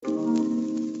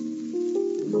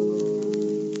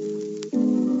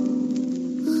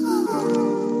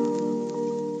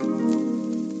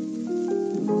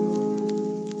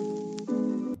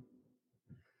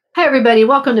everybody.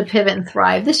 Welcome to Pivot and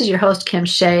Thrive. This is your host, Kim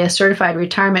Shea, a certified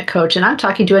retirement coach, and I'm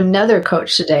talking to another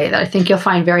coach today that I think you'll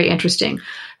find very interesting.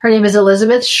 Her name is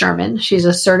Elizabeth Sherman. She's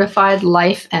a certified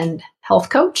life and health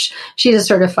coach. She's a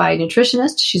certified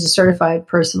nutritionist. She's a certified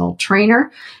personal trainer.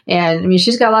 And I mean,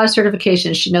 she's got a lot of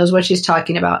certifications. She knows what she's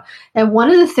talking about. And one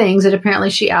of the things that apparently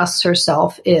she asks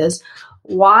herself is,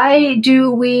 why do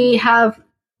we have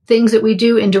things that we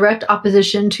do in direct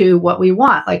opposition to what we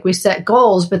want? Like, we set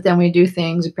goals, but then we do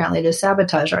things apparently to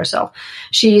sabotage ourselves.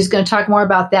 She's going to talk more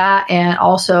about that. And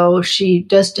also she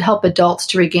does to help adults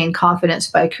to regain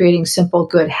confidence by creating simple,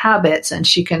 good habits. And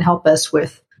she can help us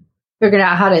with figuring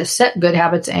out how to set good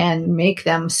habits and make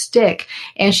them stick.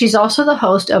 And she's also the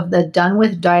host of the Done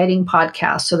with Dieting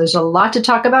podcast. So there's a lot to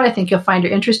talk about. I think you'll find her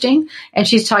interesting. And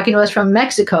she's talking to us from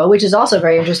Mexico, which is also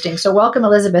very interesting. So welcome,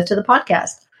 Elizabeth, to the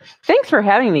podcast. Thanks for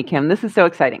having me, Kim. This is so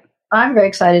exciting. I'm very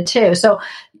excited too. So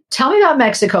tell me about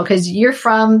Mexico, because you're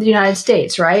from the United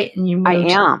States, right? And you moved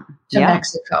to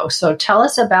Mexico. So tell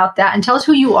us about that, and tell us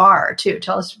who you are too.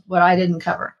 Tell us what I didn't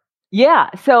cover. Yeah.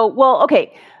 So,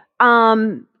 okay.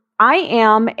 I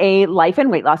am a life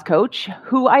and weight loss coach.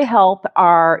 Who I help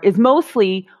is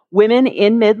mostly women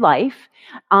in midlife.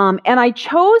 And I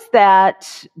chose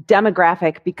that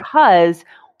demographic because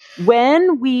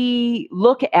when we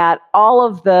look at all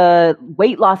of the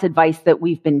weight loss advice that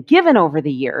we've been given over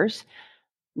the years,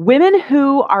 women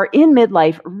who are in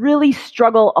midlife really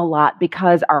struggle a lot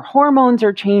because our hormones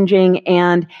are changing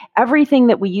and everything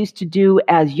that we used to do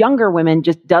as younger women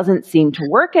just doesn't seem to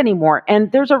work anymore.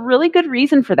 And there's a really good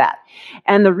reason for that.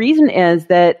 And the reason is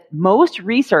that most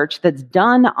research that's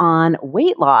done on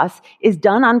weight loss is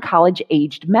done on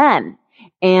college-aged men.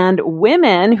 And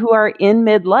women who are in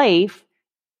midlife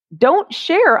don't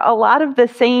share a lot of the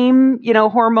same,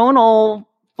 hormonal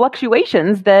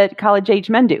fluctuations that college-age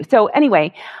men do. So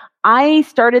anyway, I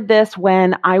started this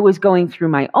when I was going through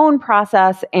my own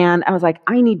process, and I was like,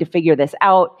 I need to figure this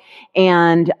out.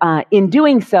 And in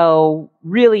doing so,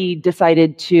 really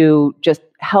decided to just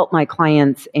help my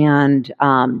clients and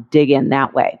dig in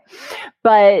that way.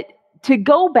 But to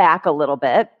go back a little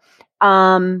bit,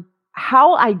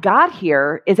 how I got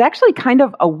here is actually kind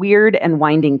of a weird and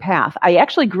winding path. I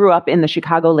actually grew up in the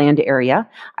Chicagoland area.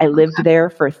 I lived there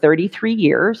for 33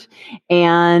 years.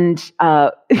 And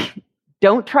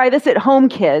don't try this at home,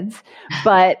 kids,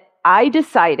 but I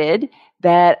decided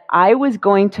that I was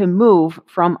going to move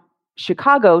from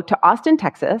Chicago to Austin,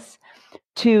 Texas,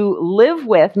 to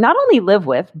not only live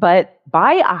with, but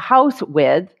buy a house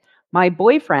with my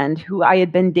boyfriend, who I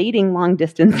had been dating long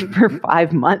distance for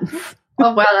 5 months.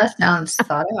 Oh, wow. That sounds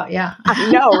thought out. Yeah. I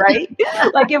know, right?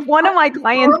 Like, if one of my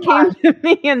clients came to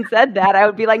me and said that, I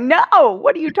would be like, no,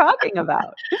 what are you talking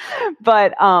about?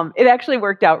 But it actually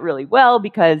worked out really well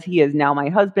because he is now my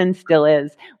husband, still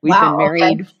is. We've been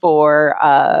married for,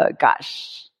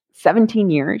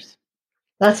 17 years.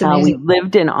 That's amazing. We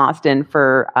lived in Austin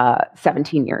for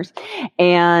 17 years.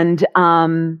 And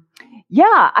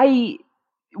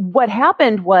what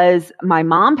happened was my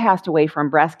mom passed away from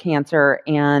breast cancer,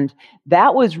 and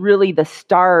that was really the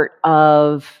start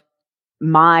of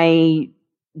my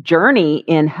journey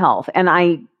in health. And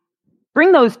I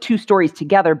bring those two stories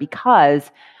together because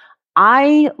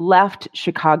I left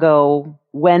Chicago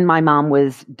when my mom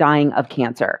was dying of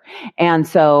cancer. And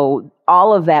so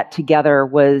all of that together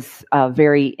was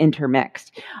very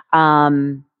intermixed.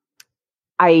 After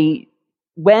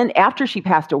she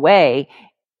passed away,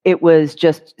 it was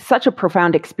just such a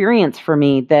profound experience for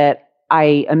me that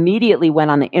I immediately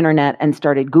went on the internet and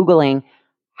started Googling,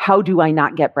 how do I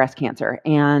not get breast cancer?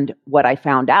 And what I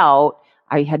found out,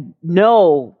 I had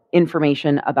no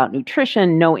information about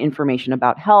nutrition, no information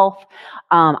about health.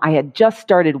 I had just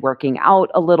started working out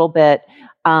a little bit,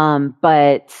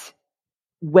 but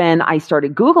when I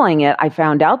started Googling it, I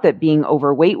found out that being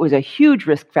overweight was a huge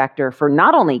risk factor for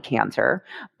not only cancer,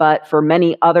 but for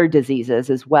many other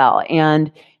diseases as well.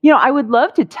 And, I would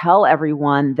love to tell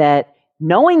everyone that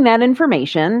knowing that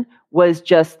information was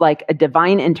just like a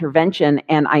divine intervention,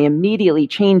 and I immediately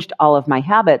changed all of my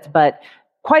habits. But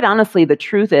quite honestly, the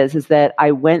truth is that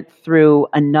I went through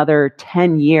another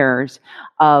 10 years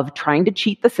of trying to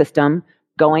cheat the system,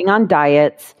 going on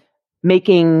diets,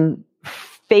 making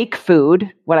fake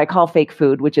food, what I call fake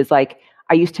food, which is like,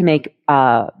 I used to make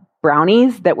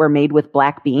brownies that were made with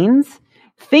black beans,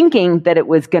 thinking that it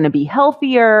was going to be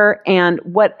healthier. And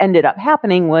what ended up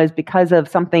happening was, because of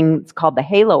something called the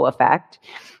halo effect,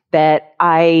 that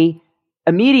I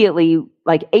immediately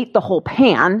ate the whole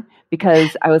pan,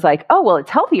 because I was like, oh, well, it's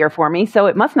healthier for me, so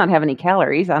it must not have any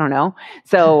calories. I don't know.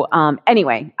 So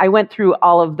anyway, I went through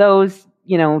all of those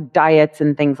diets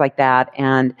and things like that.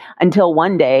 And until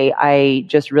one day, I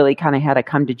just really kind of had a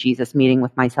come to Jesus meeting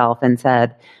with myself and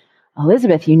said,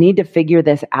 Elizabeth, you need to figure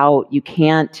this out. You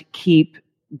can't keep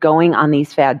going on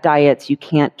these fad diets. You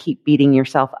can't keep beating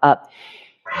yourself up.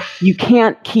 You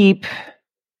can't keep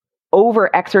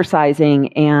over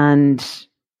exercising and,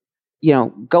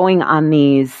 going on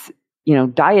these,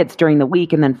 diets during the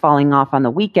week and then falling off on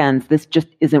the weekends. This just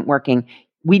isn't working.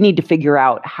 We need to figure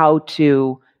out how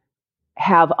to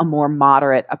have a more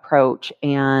moderate approach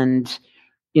and,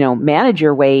 manage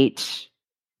your weight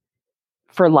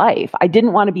for life. I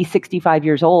didn't want to be 65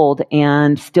 years old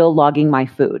and still logging my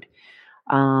food.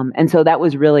 And so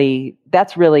that's really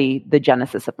the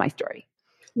genesis of my story.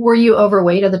 Were you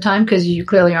overweight at the time? Because you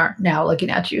clearly aren't now looking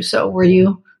at you. So were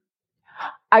you?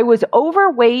 I was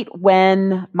overweight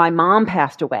when my mom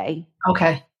passed away.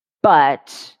 Okay.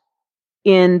 But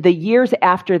in the years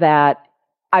after that,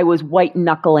 I was white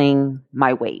knuckling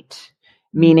my weight,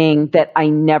 meaning that I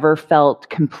never felt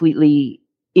completely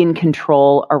in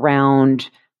control around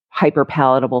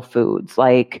hyperpalatable foods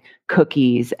like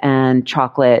cookies and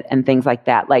chocolate and things like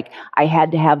that. Like I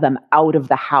had to have them out of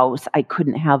the house. I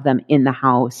couldn't have them in the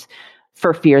house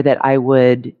for fear that I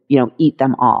would, eat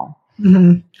them all.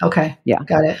 Mm-hmm. Okay. Yeah.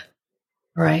 Got it.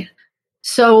 All right.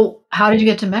 So how did you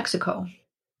get to Mexico?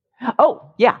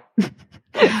 Oh, yeah.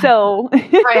 So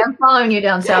right, I'm following you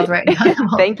down south right now.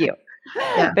 Thank you.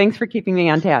 Yeah. Thanks for keeping me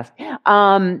on task.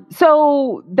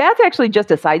 So that's actually just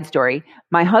a side story.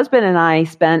 My husband and I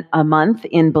spent a month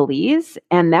in Belize,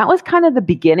 and that was kind of the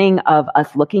beginning of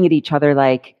us looking at each other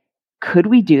like, could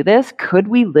we do this? Could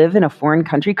we live in a foreign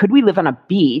country? Could we live on a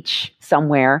beach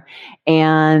somewhere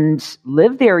and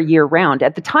live there year round?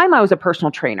 At the time, I was a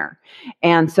personal trainer.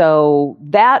 And so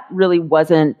that really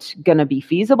wasn't going to be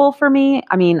feasible for me.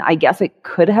 I mean, I guess it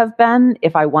could have been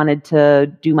if I wanted to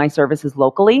do my services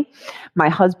locally. My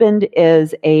husband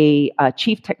is a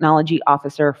chief technology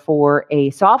officer for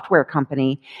a software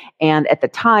company. And at the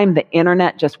time, the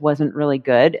internet just wasn't really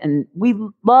good. And we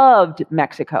loved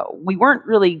Mexico. We weren't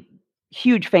really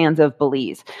huge fans of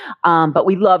Belize, but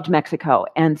we loved Mexico.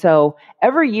 And so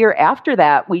every year after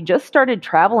that, we just started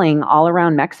traveling all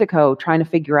around Mexico, trying to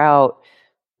figure out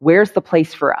where's the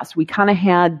place for us. We kind of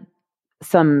had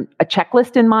a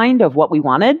checklist in mind of what we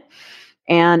wanted.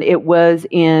 And it was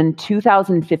in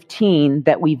 2015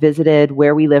 that we visited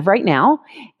where we live right now.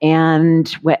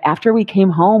 And after we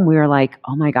came home, we were like,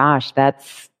 oh my gosh,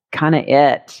 that's kind of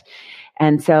it.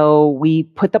 And so we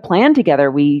put the plan together.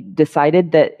 We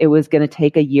decided that it was going to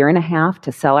take a year and a half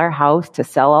to sell our house, to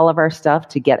sell all of our stuff,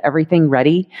 to get everything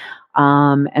ready.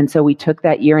 And so we took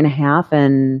that year and a half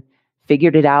and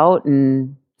figured it out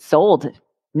and sold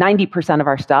 90% of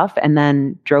our stuff and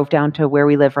then drove down to where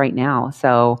we live right now.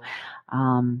 So,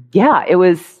 it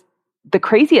was the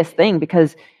craziest thing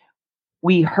because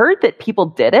we heard that people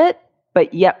did it,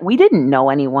 but yet we didn't know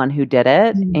anyone who did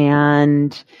it. Mm-hmm.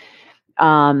 And,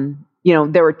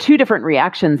 there were two different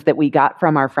reactions that we got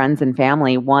from our friends and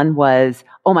family. One was,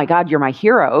 oh my God, you're my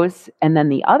heroes. And then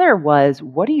the other was,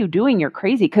 what are you doing? You're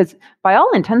crazy. Because by all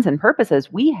intents and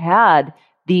purposes, we had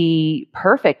the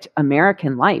perfect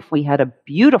American life. We had a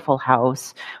beautiful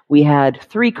house. We had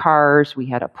 3 cars. We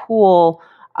had a pool.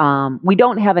 We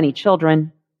don't have any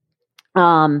children.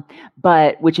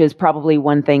 But which is probably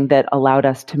one thing that allowed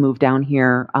us to move down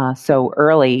here so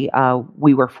early.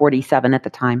 We were 47 at the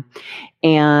time.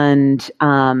 And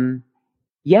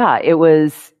it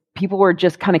was, people were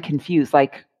just kind of confused,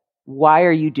 like, why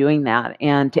are you doing that?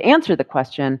 And to answer the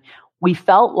question, we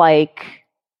felt like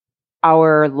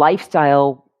our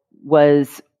lifestyle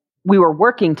we were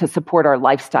working to support our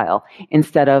lifestyle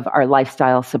instead of our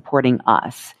lifestyle supporting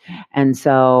us. And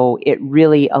so it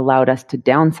really allowed us to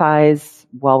downsize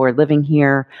while we're living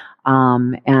here,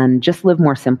 and just live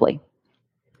more simply.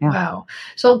 Yeah. Wow.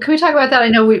 So can we talk about that? I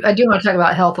know I do want to talk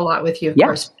about health a lot with you, of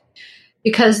course,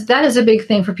 because that is a big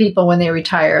thing for people when they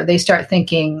retire. They start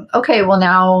thinking, okay, well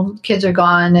now kids are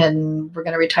gone and we're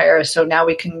going to retire. So now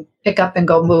we can pick up and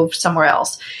go move somewhere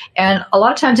else. And a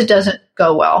lot of times it doesn't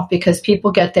go well because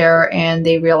people get there and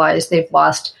they realize they've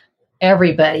lost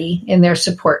everybody in their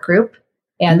support group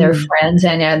and their friends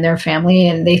and their family.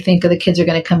 And they think the kids are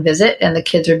going to come visit and the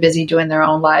kids are busy doing their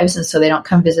own lives. And so they don't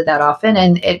come visit that often.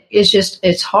 And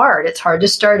it's hard. It's hard to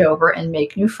start over and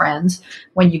make new friends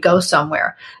when you go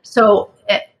somewhere. So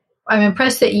I'm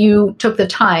impressed that you took the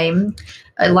time,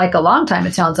 like a long time,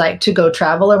 it sounds like, to go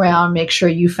travel around, make sure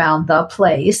you found the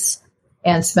place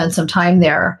and spend some time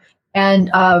there. And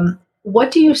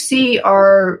what do you see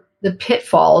are the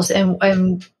pitfalls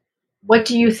and what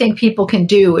do you think people can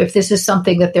do if this is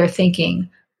something that they're thinking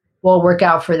will work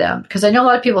out for them? Because I know a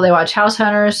lot of people, they watch House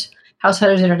Hunters. House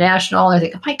Hunters International, and they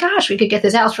think, oh my gosh, we could get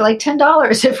this house for like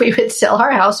 $10 if we would sell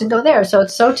our house and go there. So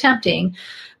it's so tempting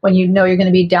when you know you're going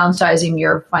to be downsizing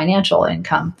your financial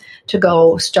income to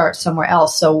go start somewhere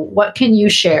else. So what can you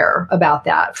share about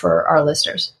that for our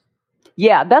listeners?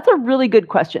 Yeah, that's a really good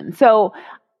question. So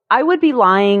I would be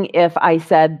lying if I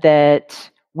said that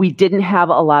we didn't have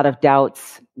a lot of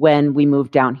doubts when we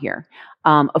moved down here.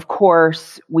 Of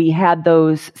course, we had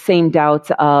those same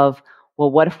doubts of, well,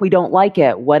 what if we don't like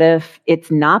it? What if it's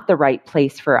not the right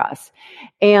place for us?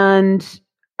 And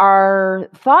our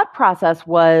thought process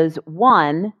was,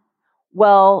 one,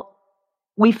 well,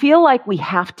 we feel like we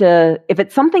have to, if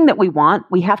it's something that we want,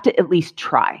 we have to at least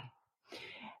try.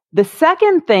 The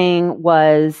second thing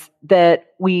was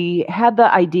that we had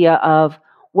the idea of,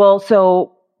 well,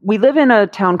 so we live in a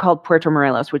town called Puerto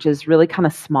Morelos, which is really kind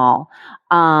of small.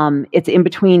 It's in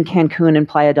between Cancun and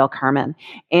Playa del Carmen.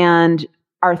 And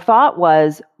our thought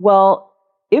was, well,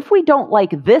 if we don't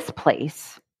like this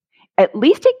place, at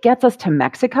least it gets us to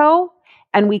Mexico,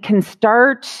 and we can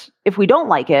start, if we don't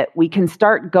like it, we can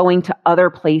start going to other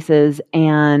places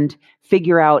and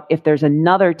figure out if there's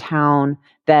another town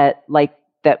that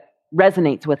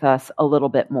resonates with us a little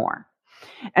bit more.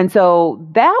 And so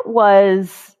that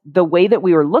was the way that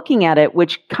we were looking at it,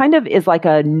 which kind of is like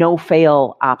a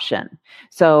no-fail option.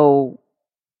 So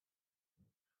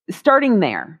starting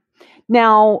there.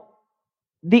 Now,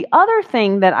 the other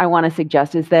thing that I want to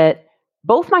suggest is that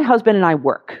both my husband and I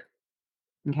work.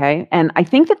 Okay. And I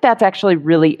think that that's actually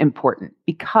really important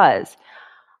because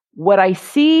what I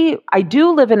see, I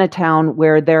do live in a town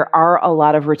where there are a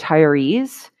lot of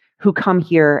retirees who come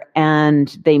here and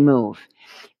they move.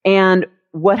 And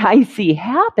what I see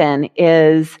happen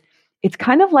is it's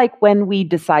kind of like when we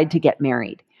decide to get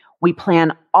married. We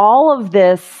plan all of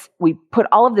this, we put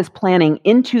all of this planning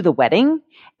into the wedding,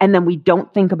 and then we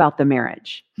don't think about the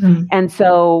marriage. Mm-hmm. And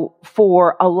so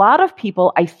for a lot of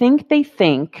people, I think they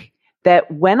think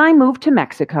that when I move to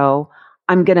Mexico,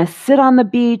 I'm going to sit on the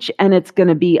beach and it's going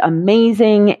to be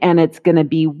amazing and it's going to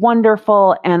be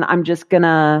wonderful and I'm just going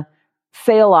to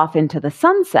sail off into the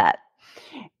sunset.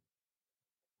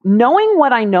 Knowing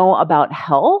what I know about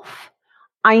health,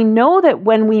 I know that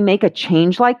when we make a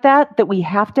change like that, that we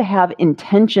have to have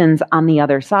intentions on the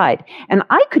other side. And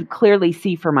I could clearly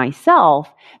see for myself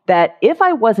that if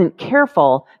I wasn't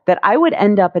careful, that I would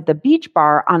end up at the beach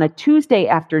bar on a Tuesday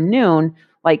afternoon,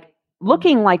 like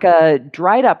looking like a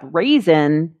dried up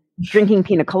raisin, drinking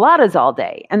pina coladas all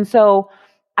day. And so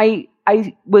I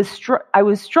was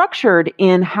structured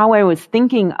in how I was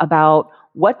thinking about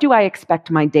what do I expect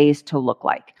my days to look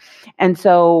like. And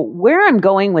so where I'm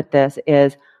going with this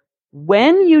is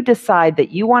when you decide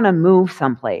that you want to move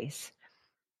someplace,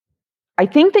 I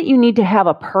think that you need to have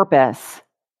a purpose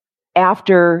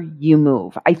after you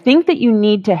move. I think that you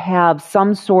need to have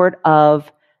some sort of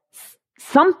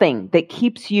something that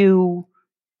keeps you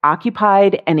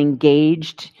occupied and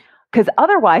engaged. Because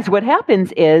otherwise what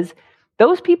happens is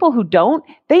those people who don't,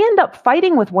 they end up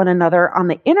fighting with one another on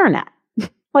the internet.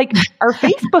 Like our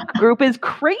Facebook group is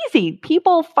crazy.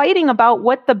 People fighting about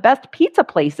what the best pizza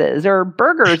place is or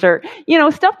burgers or,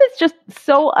 stuff that's just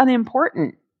so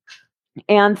unimportant.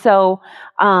 And so,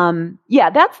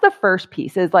 that's the first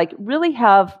piece is like really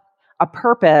have a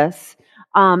purpose.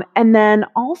 And then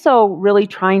also really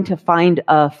trying to find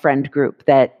a friend group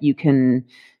that you can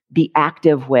be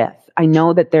active with. I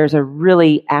know that there's a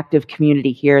really active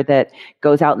community here that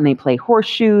goes out and they play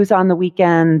horseshoes on the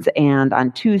weekends, and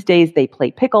on Tuesdays they play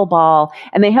pickleball,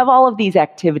 and they have all of these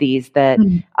activities that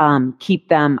keep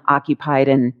them occupied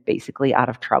and basically out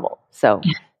of trouble. So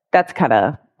that's kind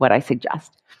of what I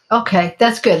suggest. Okay,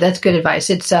 that's good. That's good advice.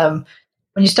 It's when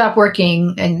you stop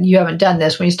working, and you haven't done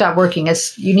this, when you stop working,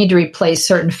 you need to replace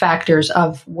certain factors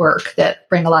of work that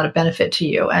bring a lot of benefit to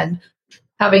you, and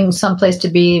having some place to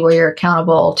be where you're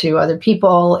accountable to other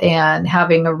people and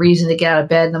having a reason to get out of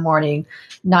bed in the morning,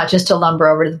 not just to lumber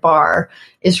over to the bar,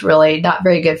 is really not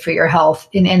very good for your health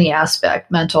in any aspect,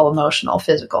 mental, emotional,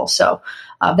 physical. So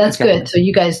that's good. So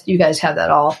you guys have that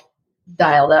all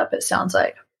dialed up, it sounds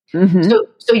like. Mm-hmm.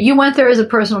 So you went there as a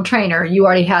personal trainer. You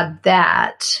already had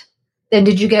that. Then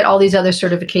did you get all these other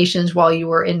certifications while you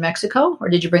were in Mexico, or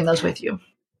did you bring those with you?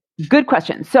 Good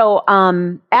question. So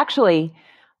actually,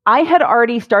 I had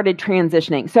already started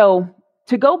transitioning. So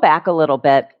to go back a little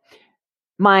bit,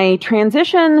 my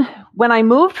transition, when I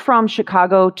moved from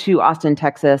Chicago to Austin,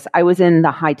 Texas, I was in the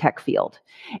high-tech field.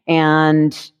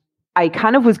 And I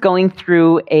kind of was going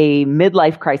through a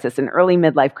midlife crisis, an early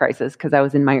midlife crisis, because I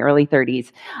was in my early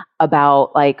 30s,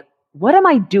 about like, what am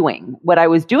I doing? What I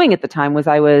was doing at the time was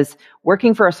I was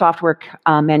working for a software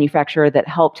manufacturer that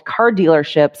helped car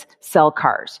dealerships sell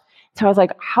cars. So I was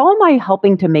like, how am I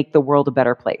helping to make the world a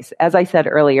better place? As I said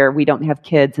earlier, we don't have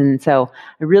kids. And so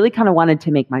I really kind of wanted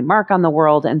to make my mark on the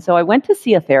world. And so I went to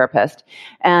see a therapist,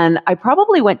 and I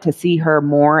probably went to see her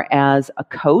more as a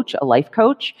coach, a life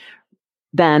coach,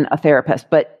 than a therapist.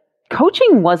 But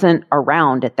coaching wasn't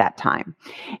around at that time.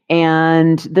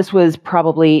 And this was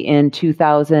probably in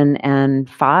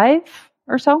 2005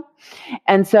 or so.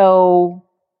 And so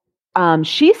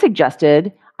she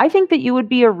suggested, I think that you would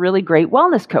be a really great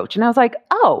wellness coach. And I was like,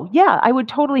 oh, yeah, I would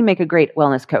totally make a great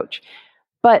wellness coach.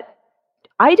 But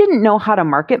I didn't know how to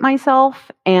market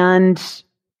myself, and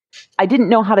I didn't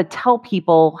know how to tell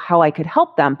people how I could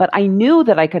help them. But I knew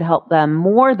that I could help them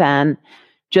more than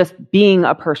just being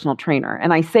a personal trainer.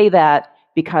 And I say that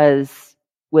because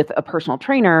with a personal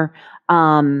trainer,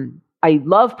 I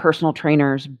love personal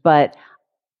trainers, but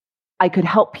I could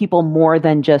help people more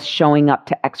than just showing up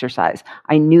to exercise.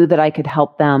 I knew that I could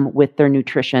help them with their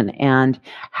nutrition and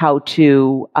how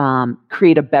to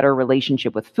create a better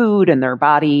relationship with food and their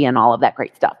body and all of that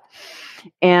great stuff.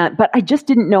 But I just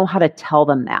didn't know how to tell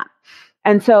them that.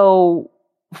 And so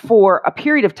for a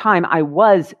period of time, I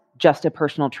was just a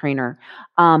personal trainer.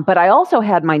 But I also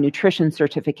had my nutrition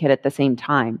certificate at the same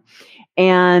time.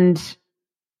 And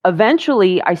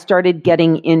eventually I started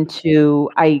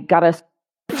I got a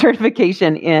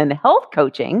certification in health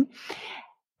coaching.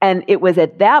 And it was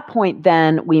at that point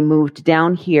then we moved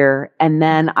down here, and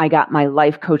then I got my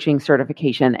life coaching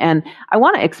certification. And I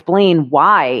want to explain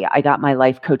why I got my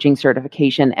life coaching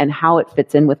certification and how it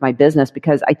fits in with my business,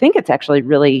 because I think it's actually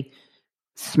really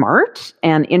smart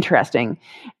and interesting.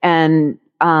 And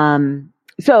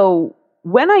so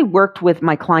when I worked with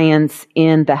my clients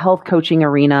in the health coaching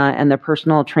arena and the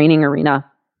personal training arena,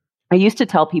 I used to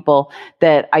tell people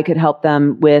that I could help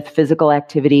them with physical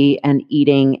activity and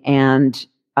eating and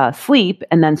sleep,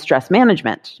 and then stress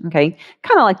management. Okay.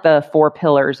 Kind of like the 4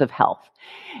 pillars of health.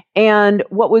 And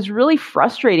what was really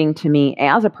frustrating to me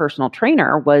as a personal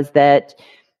trainer was that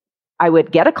I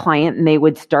would get a client and they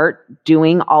would start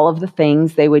doing all of the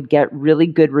things. They would get really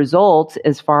good results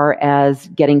as far as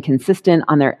getting consistent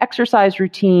on their exercise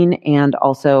routine and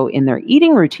also in their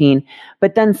eating routine.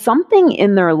 But then something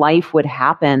in their life would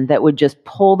happen that would just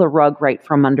pull the rug right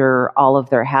from under all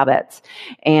of their habits.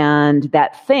 And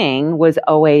that thing was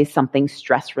always something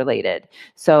stress related.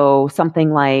 So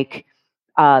something like,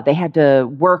 they had to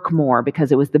work more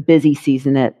because it was the busy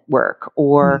season at work,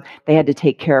 or they had to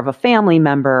take care of a family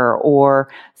member, or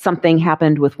something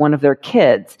happened with one of their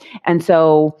kids. And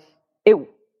so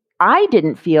I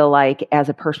didn't feel like, as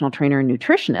a personal trainer and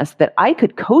nutritionist, that I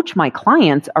could coach my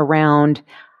clients around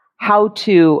how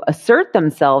to assert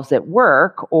themselves at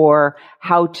work or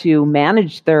how to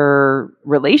manage their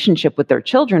relationship with their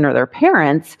children or their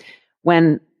parents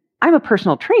when I'm a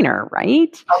personal trainer,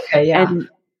 right? Okay, yeah.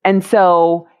 And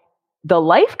so the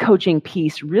life coaching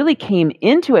piece really came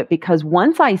into it because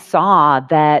once I saw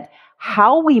that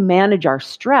how we manage our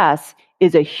stress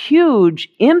is a huge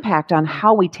impact on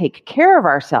how we take care of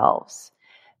ourselves,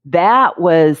 that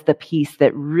was the piece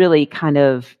that really kind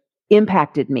of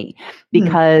impacted me.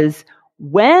 Because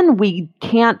when we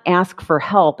can't ask for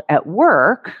help at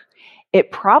work,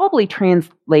 it probably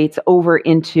translates over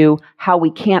into how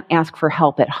we can't ask for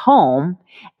help at home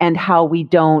and how we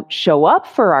don't show up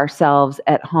for ourselves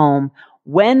at home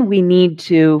when we need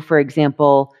to, for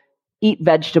example, eat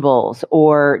vegetables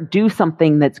or do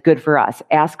something that's good for us,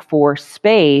 ask for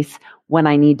space when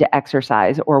I need to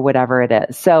exercise or whatever it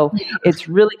is. So it's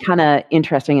really kind of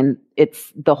interesting, and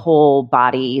it's the whole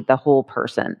body, the whole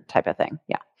person type of thing.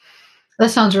 Yeah. That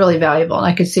sounds really valuable. And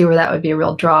I could see where that would be a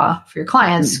real draw for your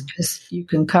clients because you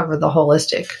can cover the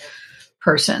holistic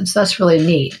person. So that's really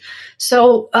neat.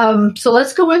 So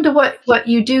let's go into what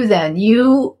you do then.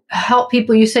 You help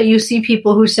people. You say you see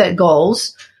people who set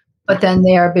goals, but then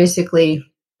they are basically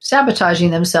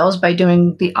sabotaging themselves by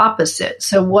doing the opposite.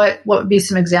 So what would be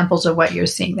some examples of what you're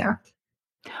seeing there?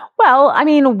 Well, I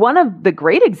mean, one of the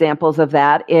great examples of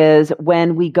that is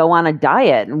when we go on a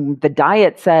diet and the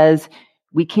diet says,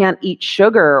 we can't eat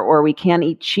sugar or we can't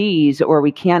eat cheese or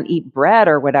we can't eat bread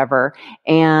or whatever.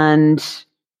 And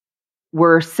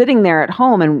we're sitting there at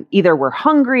home and either we're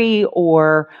hungry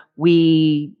or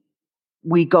we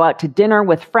go out to dinner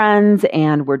with friends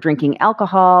and we're drinking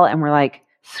alcohol and we're like,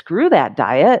 screw that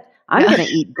diet. I'm going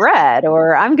to eat bread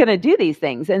or I'm going to do these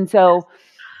things. And so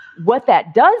what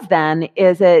that does then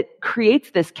is it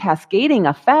creates this cascading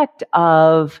effect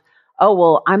of, oh,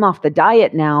 well, I'm off the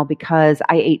diet now because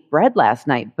I ate bread last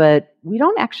night. But we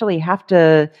don't actually have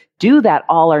to do that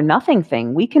all or nothing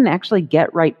thing. We can actually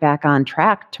get right back on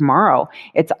track tomorrow.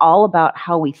 It's all about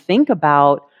how we think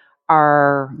about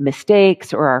our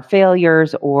mistakes or our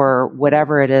failures or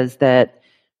whatever it is that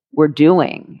we're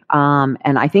doing.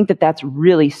 And I think that that's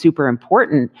really super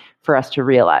important for us to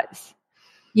realize.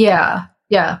 Yeah,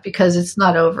 because it's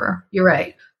not over. You're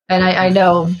right. And I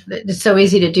know that it's so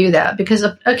easy to do that because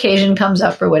an occasion comes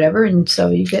up or whatever, and so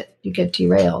you get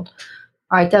derailed.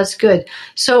 All right, that's good.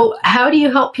 So how do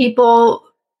you help people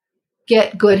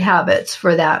get good habits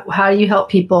for that? How do you help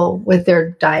people with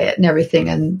their diet and everything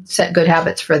and set good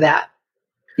habits for that?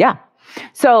 Yeah.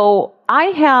 So I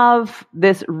have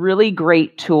this really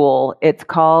great tool. It's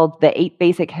called the 8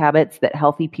 Basic Habits That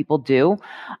Healthy People Do.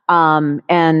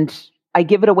 And I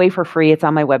give it away for free. It's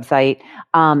on my website.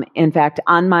 In fact,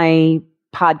 on my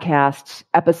podcast,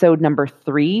 episode number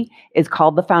 3 is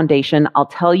called The Foundation. I'll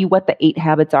tell you what the 8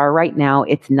 habits are right now.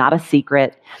 It's not a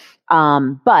secret.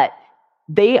 But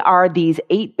they are these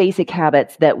 8 basic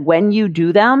habits that when you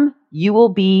do them, you will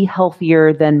be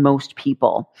healthier than most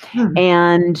people.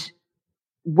 And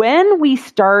when we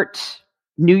start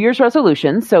New Year's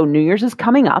resolutions, so New Year's is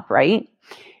coming up, right?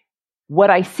 What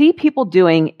I see people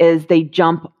doing is they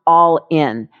jump all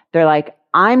in. They're like,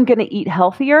 I'm going to eat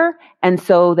healthier. And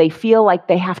so they feel like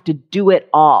they have to do it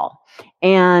all.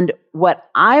 And what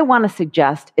I want to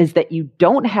suggest is that you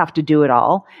don't have to do it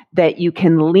all, that you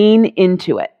can lean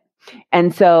into it.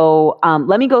 And so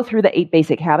let me go through the 8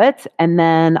 basic habits, and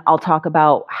then I'll talk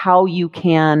about how you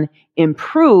can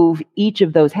improve each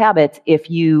of those habits if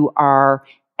you are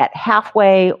at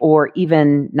halfway or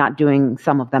even not doing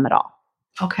some of them at all.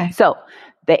 Okay. So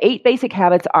the 8 basic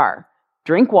habits are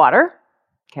drink water.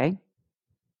 Okay.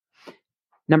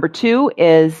 Number 2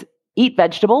 is eat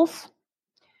vegetables.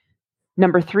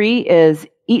 Number 3 is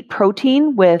eat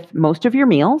protein with most of your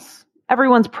meals.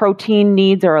 Everyone's protein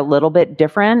needs are a little bit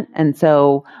different. And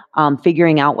so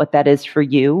figuring out what that is for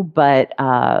you, but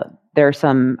there are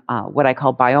some what I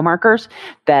call biomarkers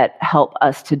that help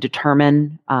us to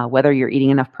determine whether you're eating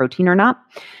enough protein or not.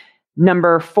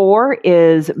 Number 4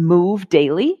 is move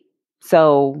daily.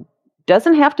 So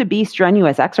doesn't have to be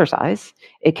strenuous exercise.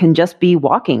 It can just be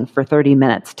walking for 30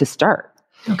 minutes to start.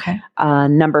 Okay.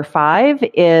 Number 5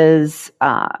 is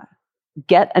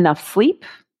get enough sleep.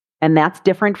 And that's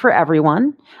different for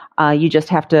everyone. You just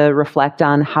have to reflect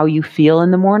on how you feel in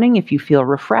the morning. If you feel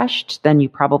refreshed, then you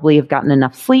probably have gotten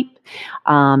enough sleep.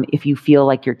 If you feel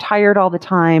like you're tired all the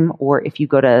time, or if you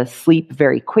go to sleep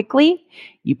very quickly,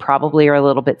 you probably are a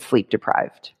little bit sleep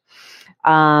deprived.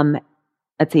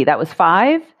 Let's see, that was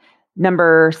 5.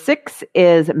 Number 6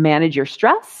 is manage your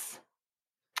stress.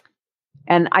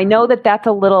 And I know that that's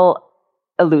a little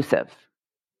elusive,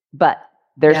 but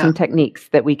there's some techniques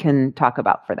that we can talk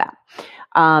about for that.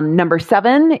 Number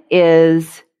 7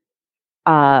 is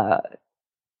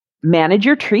manage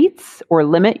your treats or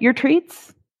limit your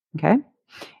treats. Okay.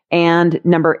 And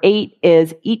number 8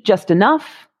 is eat just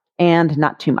enough and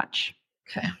not too much.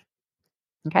 Okay.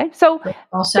 Okay. So really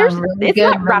it's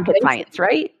not rocket science,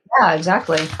 right? Yeah,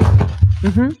 exactly.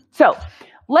 Mm-hmm. So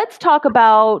let's talk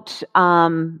about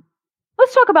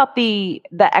the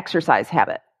exercise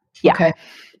habit. Yeah. Okay.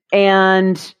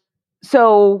 And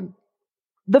so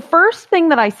the first thing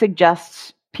that I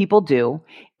suggest people do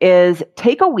is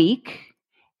take a week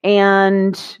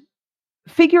and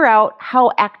figure out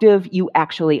how active you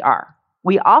actually are.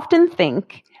 We often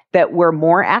think that we're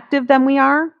more active than we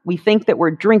are. We think that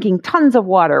we're drinking tons of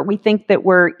water. We think that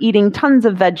we're eating tons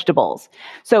of vegetables.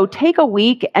 So take a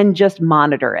week and just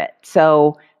monitor it.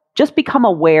 So just become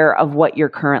aware of what you're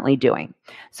currently doing.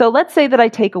 So let's say that I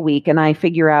take a week and I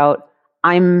figure out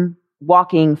I'm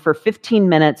walking for 15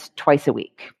 minutes twice a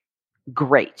week.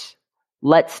 Great.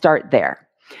 Let's start there.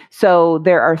 So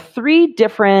there are 3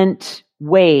 different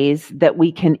ways that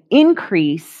we can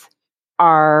increase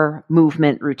our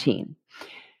movement routine.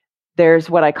 There's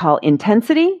what I call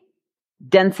intensity,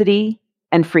 density,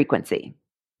 and frequency.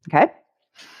 Okay.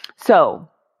 So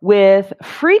with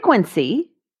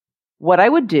frequency, what I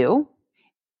would do,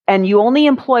 and you only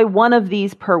employ one of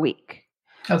these per week.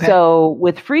 Okay. So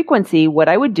with frequency, what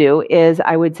I would do is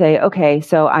I would say, okay,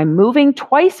 so I'm moving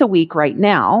twice a week right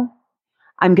now.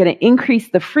 I'm going to increase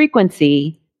the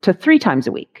frequency to 3 times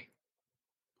a week.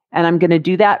 And I'm going to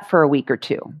do that for a week or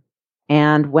 2.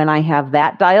 And when I have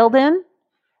that dialed in,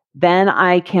 then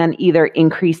I can either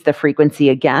increase the frequency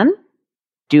again,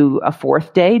 do a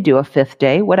 4th day, do a 5th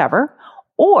day, whatever,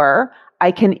 or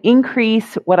I can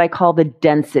increase what I call the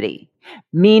density,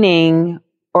 meaning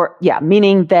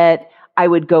that I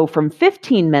would go from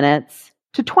 15 minutes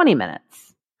to 20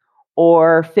 minutes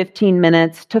or 15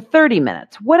 minutes to 30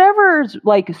 minutes, whatever's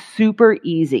like super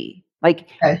easy. Like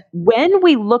when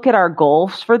we look at our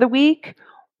goals for the week,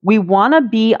 We want to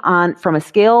be on from a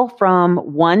scale from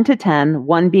 1 to 10,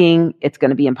 1 being it's going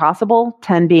to be impossible,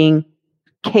 10 being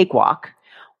cakewalk.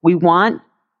 We want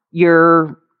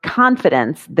your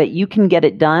confidence that you can get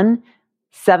it done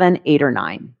 7, 8, or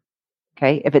 9.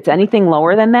 Okay. If it's anything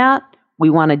lower than that, we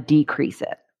want to decrease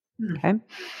it. Okay.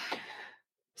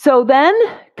 So then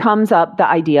comes up the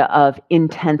idea of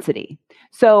intensity.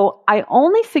 So I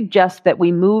only suggest that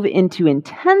we move into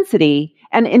intensity,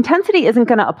 and intensity isn't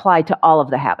going to apply to all of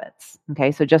the habits.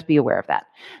 Okay. So just be aware of that.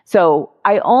 So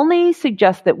I only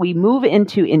suggest that we move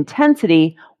into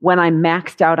intensity when I'm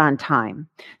maxed out on time.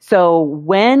 So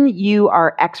when you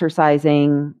are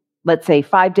exercising, let's say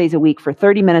 5 days a week for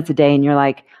 30 minutes a day, and you're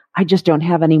like, I just don't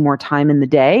have any more time in the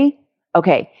day.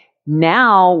 Okay.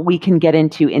 Now we can get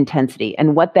into intensity.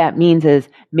 And what that means is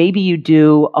maybe you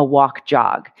do a walk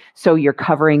jog. So you're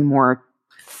covering more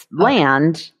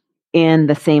land in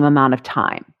the same amount of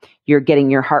time. You're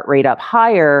getting your heart rate up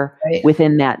higher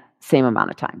within that same amount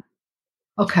of time.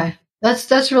 Okay.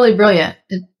 That's really brilliant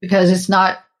because it's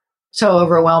not so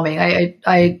overwhelming.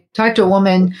 I talked to a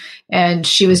woman and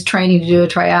she was training to do a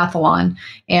triathlon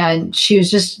and she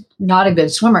was just not a good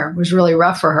swimmer. It was really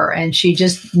rough for her. And she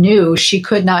just knew she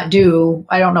could not do,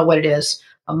 I don't know what it is,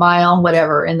 a mile,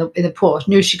 whatever in the pool,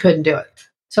 knew she couldn't do it.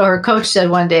 So her coach said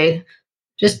one day,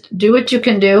 just do what you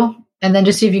can do. And then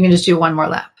just see if you can just do one more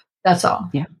lap. That's all.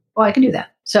 Yeah. Well, I can do that.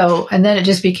 So, and then it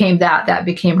just became that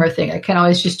became her thing. I can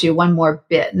always just do one more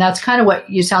bit. And that's kind of what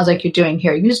you sounds like you're doing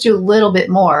here. You just do a little bit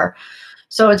more.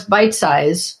 So it's bite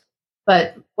size,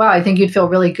 but wow, I think you'd feel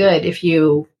really good if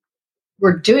you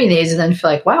were doing these and then feel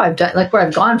like, wow, I've done like where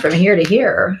I've gone from here to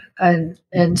here. And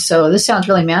so this sounds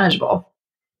really manageable.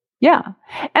 Yeah.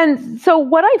 And so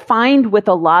what I find with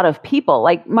a lot of people,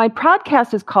 like my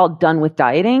podcast is called Done with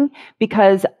Dieting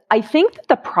because I think that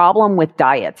the problem with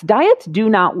diets do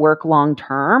not work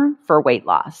long-term for weight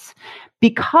loss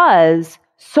because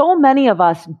so many of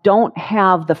us don't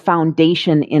have the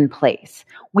foundation in place.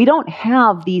 We don't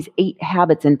have these 8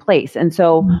 habits in place. And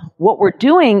so what we're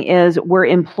doing is we're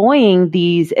employing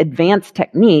these advanced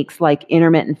techniques like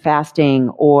intermittent fasting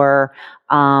or,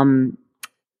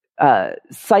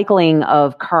 cycling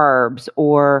of carbs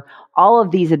or all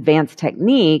of these advanced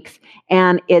techniques,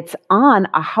 and it's on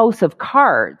a house of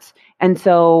cards. And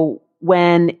so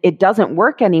when it doesn't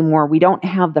work anymore, we don't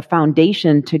have the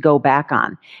foundation to go back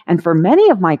on. And for many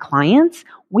of my clients,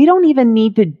 we don't even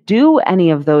need to do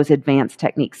any of those advanced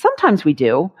techniques. Sometimes we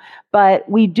do, but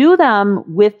we do them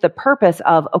with the purpose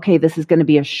of, okay, this is going to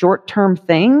be a short-term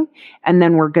thing, and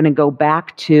then we're going to go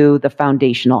back to the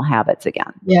foundational habits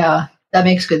again. Yeah. That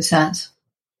makes good sense.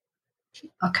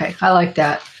 Okay. I like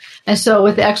that. And so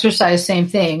with the exercise, same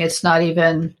thing. It's not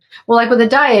even, well, like with the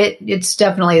diet, it's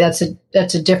definitely, that's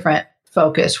a different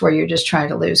focus where you're just trying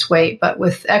to lose weight. But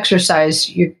with exercise,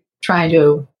 you're trying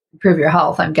to improve your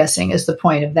health, I'm guessing is the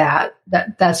point of that.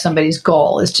 That's somebody's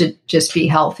goal is to just be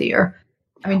healthier.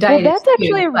 I mean, diet well, that's is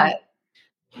actually cute, but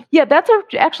yeah, that's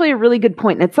actually a really good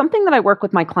point. And it's something that I work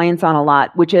with my clients on a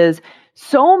lot, which is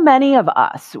so many of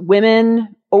us,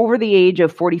 women over the age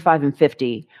of 45 and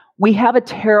 50, we have a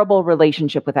terrible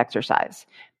relationship with exercise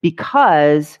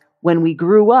because when we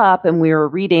grew up and we were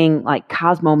reading like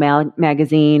Cosmo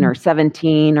magazine or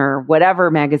 17 or whatever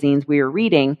magazines we were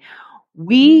reading,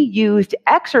 we used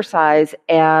exercise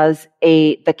as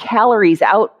the calories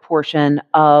out portion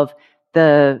of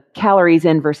the calories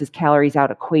in versus calories out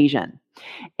equation.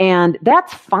 And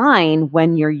that's fine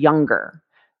when you're younger.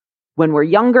 When we're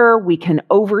younger, we can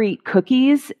overeat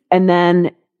cookies and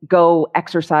then go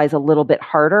exercise a little bit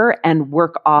harder and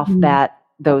work off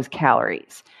those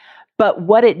calories. But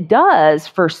what it does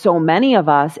for so many of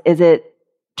us is it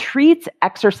treats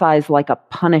exercise like a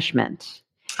punishment.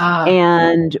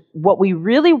 And what we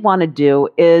really want to do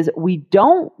is we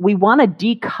want to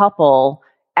decouple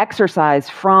exercise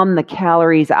from the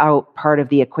calories out part of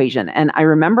the equation. And I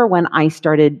remember when I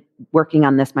started working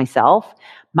on this myself,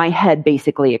 my head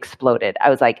basically exploded.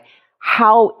 I was like,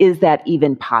 how is that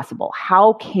even possible?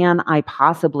 How can I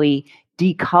possibly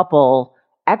decouple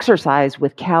exercise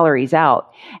with calories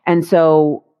out? And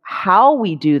so how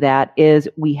we do that is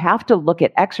we have to look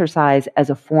at exercise as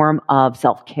a form of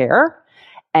self-care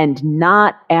and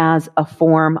not as a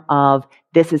form of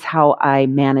this is how I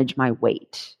manage my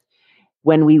weight.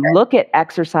 When we look at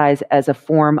exercise as a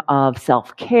form of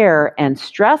self-care and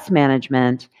stress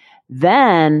management,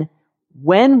 then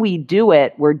when we do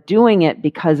it, we're doing it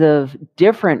because of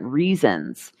different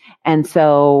reasons. And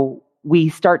so we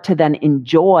start to then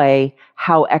enjoy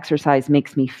how exercise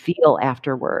makes me feel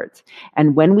afterwards.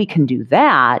 And when we can do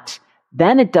that,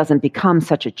 then it doesn't become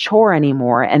such a chore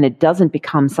anymore, and it doesn't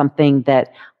become something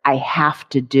that I have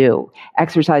to do.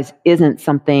 Exercise isn't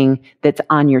something that's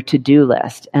on your to-do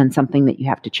list and something that you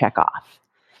have to check off.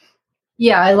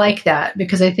 Yeah, I like that,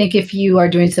 because I think if you are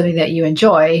doing something that you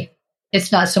enjoy,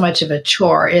 it's not so much of a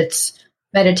chore. It's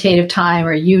meditative time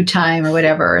or you time or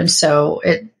whatever. And so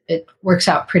it works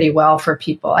out pretty well for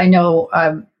people. I know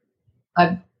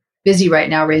I'm busy right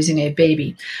now raising a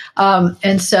baby.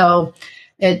 And so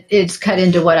it's cut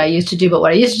into what I used to do. But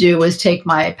what I used to do was take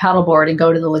my paddleboard and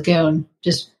go to the lagoon,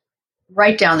 just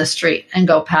right down the street, and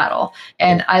go paddle.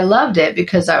 And I loved it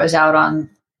because I was out on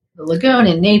the lagoon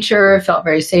in nature, felt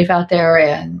very safe out there,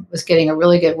 and was getting a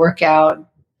really good workout,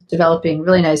 developing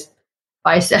really nice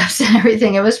biceps and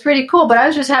everything. It was pretty cool, but I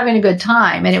was just having a good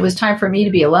time, and it was time for me to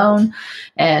be alone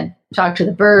and talk to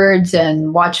the birds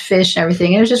and watch fish and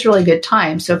everything. It was just really good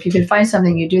time. So if you can find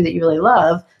something you do that you really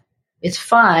love, it's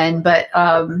fun. But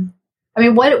I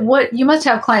mean, what you must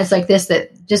have clients like this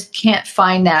that just can't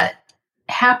find that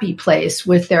happy place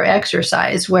with their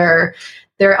exercise, where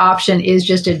their option is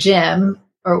just a gym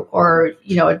or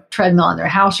a treadmill in their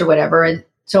house or whatever. And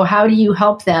so how do you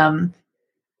help them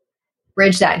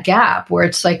bridge that gap where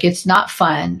it's like it's not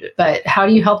fun, but how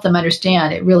do you help them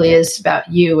understand it really is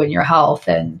about you and your health,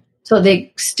 and so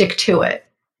they stick to it?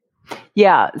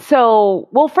 Yeah. So,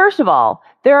 well, first of all,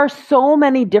 there are so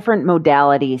many different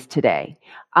modalities today.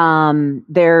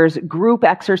 There's group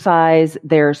exercise,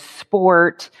 there's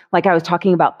sport, like I was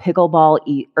talking about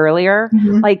pickleball earlier.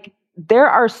 Mm-hmm. Like there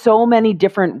are so many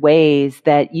different ways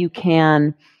that you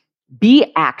can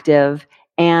be active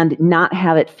and not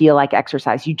have it feel like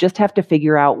exercise. You just have to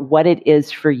figure out what it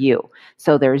is for you.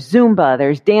 So there's Zumba,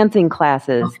 there's dancing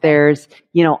classes, there's,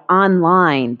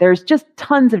 online, there's just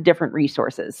tons of different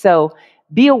resources. So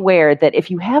be aware that if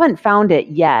you haven't found it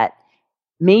yet,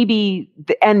 maybe,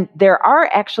 and there are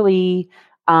actually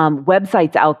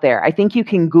websites out there. I think you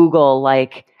can Google,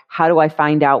 like, how do I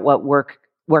find out what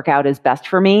workout is best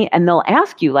for me? And they'll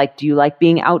ask you, like, do you like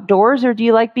being outdoors or do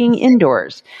you like being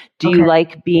indoors? Do you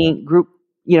like being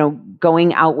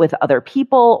going out with other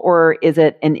people, or is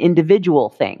it an individual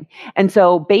thing? And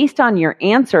so based on your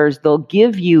answers, they'll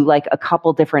give you like a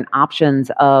couple different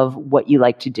options of what you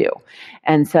like to do.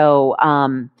 And so,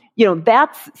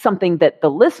 that's something that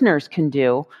the listeners can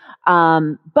do.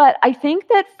 But I think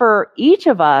that for each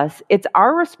of us, it's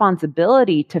our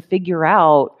responsibility to figure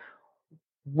out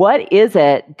what is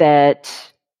it that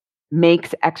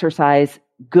makes exercise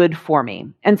good for me.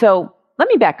 And so let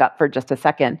me back up for just a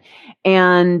second.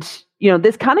 And,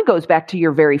 this kind of goes back to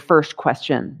your very first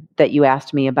question that you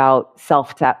asked me about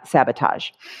self-sabotage.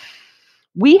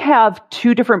 We have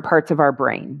two different parts of our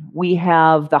brain. We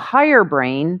have the higher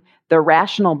brain, the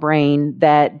rational brain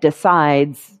that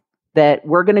decides that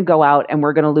we're going to go out and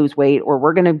we're going to lose weight, or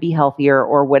we're going to be healthier,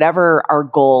 or whatever our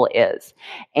goal is.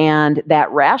 And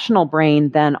that rational brain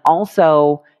then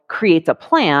also creates a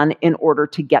plan in order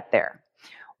to get there.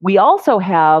 We also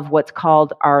have what's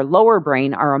called our lower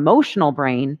brain, our emotional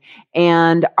brain,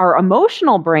 and our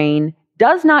emotional brain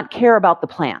does not care about the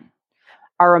plan.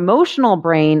 Our emotional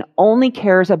brain only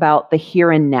cares about the here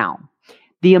and now.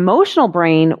 The emotional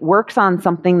brain works on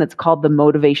something that's called the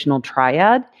motivational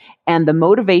triad. And the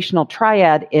motivational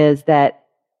triad is that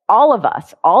all of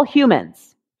us, all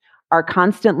humans, are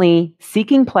constantly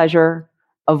seeking pleasure,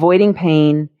 avoiding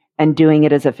pain, and doing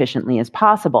it as efficiently as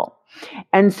possible.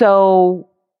 And so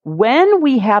when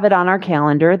we have it on our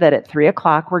calendar that at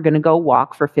 3:00, we're going to go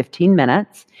walk for 15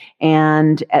 minutes.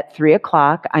 And at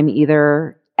 3:00, I'm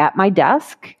either at my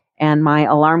desk and my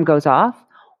alarm goes off,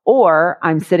 or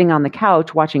I'm sitting on the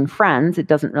couch watching Friends. It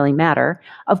doesn't really matter.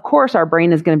 Of course, our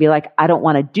brain is going to be like, I don't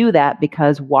want to do that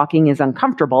because walking is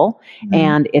uncomfortable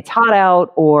and it's hot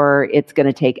out, or it's going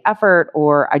to take effort,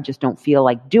 or I just don't feel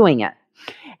like doing it.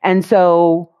 And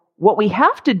so what we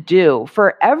have to do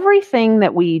for everything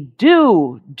that we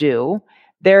do,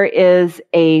 there is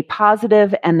a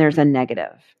positive and there's a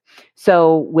negative.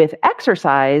 So with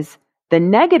exercise, the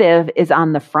negative is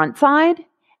on the front side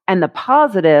and the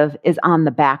positive is on the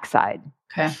back side.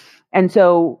 Okay. And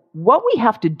so what we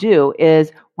have to do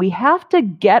is we have to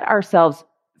get ourselves,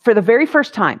 for the very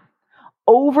first time,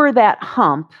 over that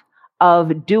hump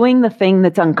of doing the thing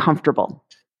that's uncomfortable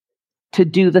to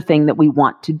do the thing that we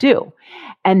want to do.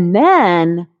 And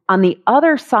then on the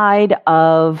other side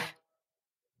of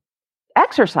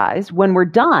exercise, when we're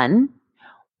done,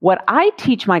 what I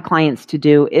teach my clients to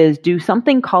do is do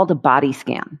something called a body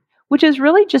scan, which is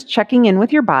really just checking in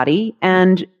with your body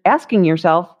and asking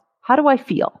yourself, how do I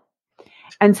feel?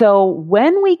 And so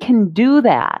when we can do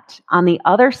that on the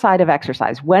other side of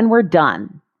exercise, when we're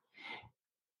done,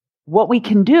 what we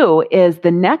can do is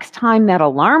the next time that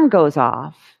alarm goes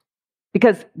off,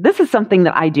 because this is something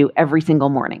that I do every single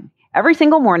morning. Every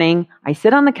single morning, I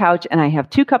sit on the couch and I have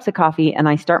 2 cups of coffee and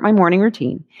I start my morning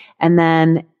routine. And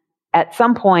then at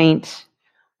some point,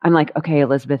 I'm like, okay,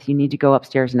 Elizabeth, you need to go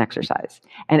upstairs and exercise.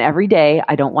 And every day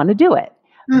I don't want to do it.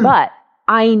 But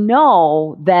I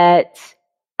know that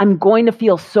I'm going to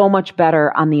feel so much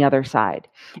better on the other side.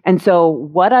 And so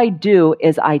what I do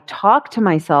is I talk to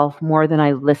myself more than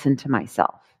I listen to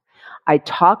myself. I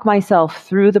talk myself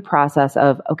through the process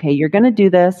of, okay, you're going to do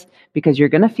this because you're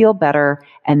going to feel better.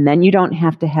 And then you don't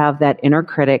have to have that inner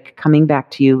critic coming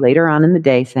back to you later on in the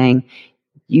day saying,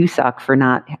 you suck for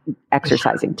not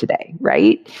exercising today,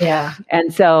 right? Yeah.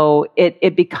 And so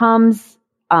it becomes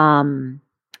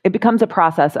a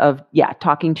process of,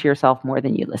 talking to yourself more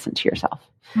than you listen to yourself.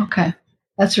 Okay.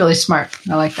 That's really smart.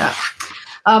 I like that.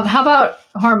 How about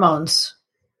hormones?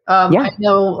 I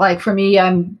know, like for me,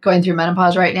 I'm going through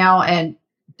menopause right now, and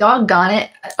doggone it,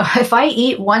 if I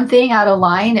eat one thing out of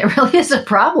line, it really is a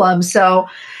problem. So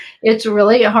it's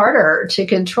really harder to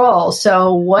control.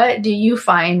 So what do you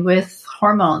find with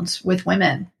hormones with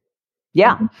women?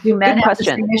 Yeah. Do men have the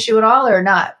same issue at all or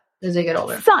not as they get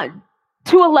older?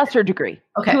 To a lesser degree.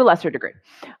 Okay. To a lesser degree.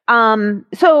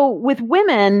 So with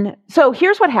women, so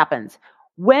here's what happens.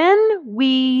 When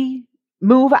we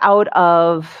move out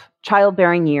of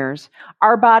childbearing years,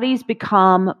 our bodies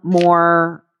become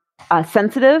more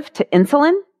sensitive to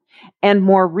insulin and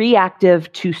more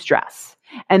reactive to stress.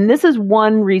 And this is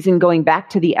one reason, going back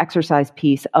to the exercise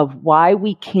piece, of why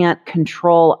we can't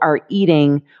control our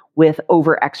eating with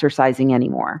over-exercising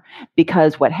anymore.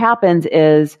 Because what happens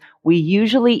is we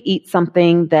usually eat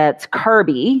something that's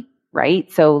carby,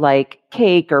 right? So like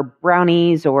cake or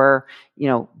brownies or,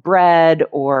 bread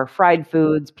or fried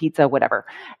foods, pizza, whatever.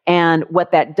 And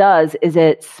what that does is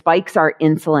it spikes our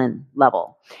insulin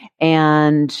level.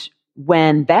 And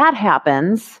when that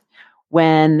happens,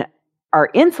 when our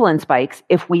insulin spikes,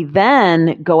 if we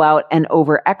then go out and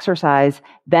over-exercise,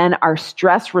 then our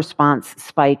stress response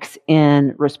spikes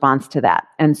in response to that.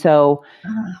 And so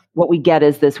what we get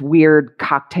is this weird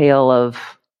cocktail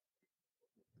of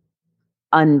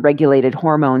unregulated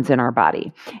hormones in our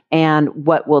body. And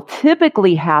what will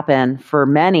typically happen for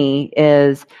many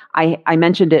is, I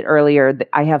mentioned it earlier, that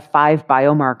I have 5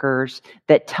 biomarkers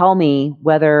that tell me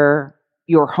whether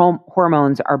your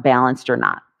hormones are balanced or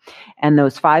not. And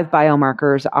those 5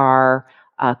 biomarkers are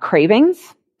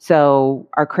cravings. So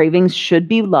our cravings should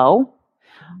be low.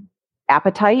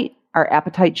 Appetite. Our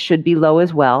appetite should be low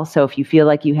as well. So if you feel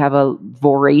like you have a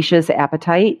voracious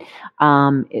appetite,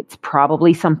 it's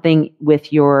probably something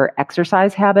with your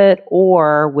exercise habit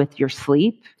or with your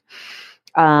sleep.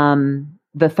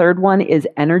 The third one is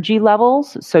energy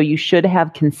levels. So you should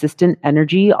have consistent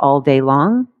energy all day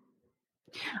long.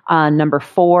 Number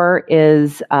 4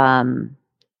 is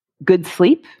good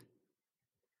sleep.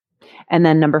 And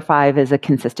then number 5 is a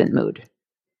consistent mood.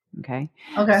 Okay.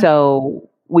 So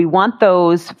we want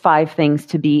those 5 things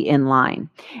to be in line.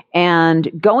 And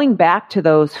going back to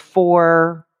those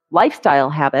 4 lifestyle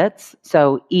habits,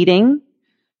 so eating,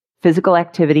 physical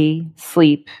activity,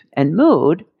 sleep, and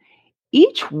mood,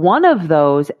 each one of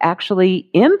those actually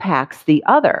impacts the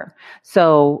other.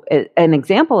 So an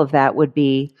example of that would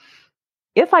be,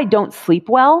 if I don't sleep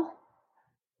well,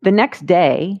 the next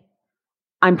day,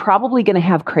 I'm probably going to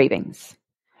have cravings.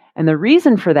 And the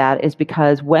reason for that is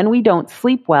because when we don't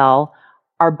sleep well,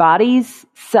 our body's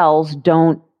cells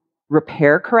don't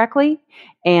repair correctly,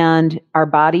 and our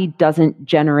body doesn't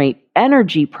generate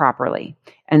energy properly.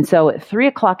 And so at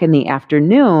 3:00 in the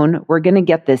afternoon, we're going to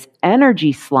get this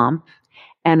energy slump,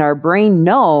 and our brain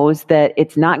knows that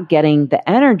it's not getting the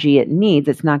energy it needs.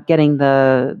 It's not getting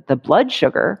the blood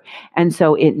sugar. And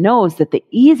so it knows that the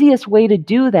easiest way to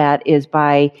do that is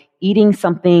by eating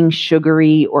something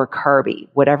sugary or carby,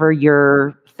 whatever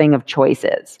your thing of choice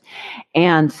is.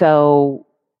 And so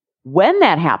when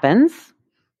that happens,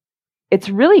 it's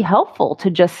really helpful to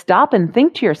just stop and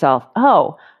think to yourself,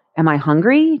 oh, am I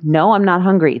hungry? No, I'm not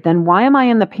hungry. Then why am I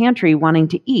in the pantry wanting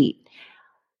to eat?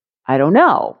 I don't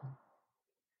know.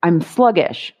 I'm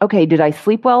sluggish. Okay, did I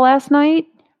sleep well last night?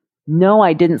 No,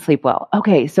 I didn't sleep well.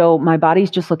 Okay, so my body's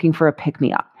just looking for a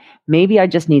pick-me-up. Maybe I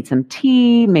just need some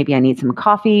tea, maybe I need some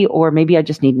coffee, or maybe I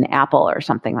just need an apple or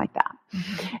something like that.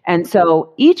 Mm-hmm. And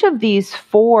so each of these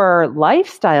 4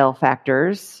 lifestyle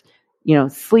factors,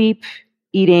 sleep,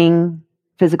 eating,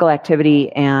 physical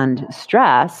activity, and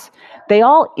stress, they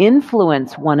all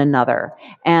influence one another.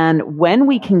 And when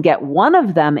we can get one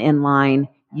of them in line,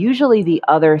 usually the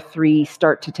other 3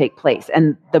 start to take place.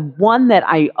 And the one that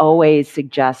I always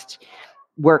suggest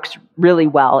works really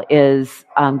well is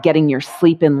getting your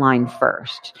sleep in line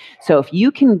first. So if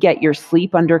you can get your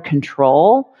sleep under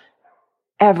control,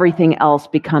 everything else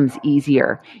becomes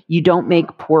easier. You don't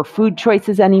make poor food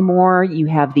choices anymore. You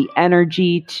have the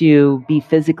energy to be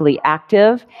physically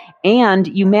active, and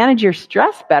you manage your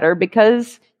stress better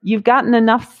because you've gotten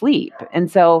enough sleep. And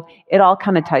so it all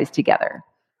kind of ties together.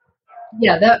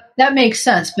 Yeah, that makes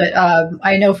sense. But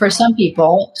I know for some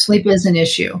people, sleep is an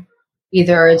issue.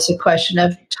 Either it's a question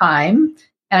of time,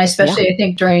 and especially I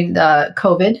think during the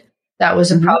COVID, that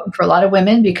was a problem for a lot of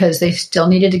women because they still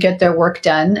needed to get their work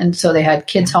done. And so they had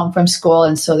kids home from school.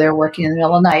 And so they're working in the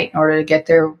middle of the night in order to get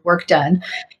their work done.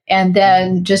 And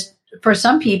then just for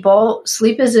some people,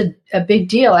 sleep is a big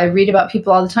deal. I read about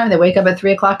people all the time. They wake up at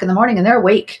 3:00 in the morning and they're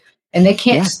awake and they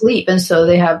can't sleep. And so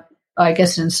they have, I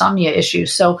guess, insomnia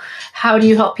issues. So how do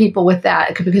you help people with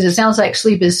that? Because it sounds like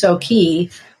sleep is so key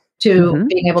to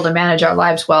being able to manage our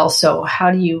lives well. So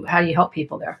how do you help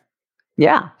people there?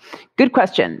 Yeah, good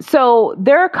question. So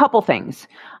there are a couple things.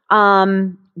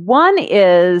 One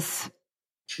is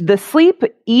the sleep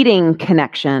eating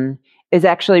connection is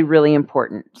actually really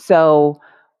important. So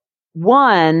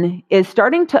one is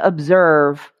starting to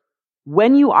observe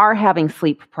when you are having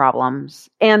sleep problems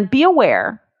and be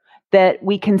aware that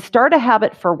we can start a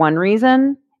habit for one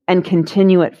reason and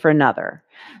continue it for another.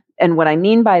 And what I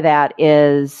mean by that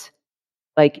is,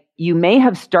 like, you may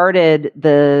have started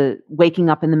the waking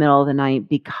up in the middle of the night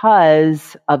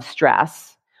because of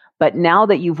stress, but now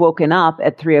that you've woken up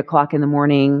at 3:00 in the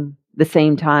morning, the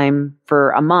same time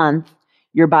for a month,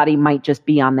 your body might just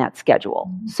be on that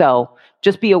schedule. So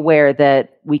just be aware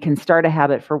that we can start a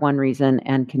habit for one reason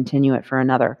and continue it for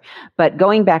another. But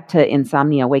going back to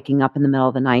insomnia, waking up in the middle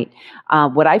of the night,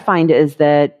 what I find is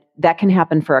that can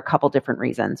happen for a couple different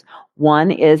reasons. One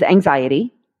is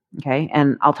anxiety. Okay.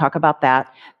 And I'll talk about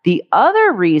that. The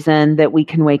other reason that we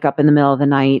can wake up in the middle of the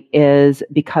night is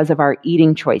because of our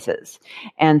eating choices.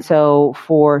 And so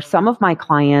for some of my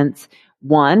clients,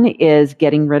 one is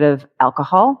getting rid of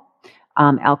alcohol.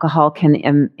 Alcohol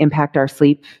can impact our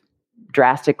sleep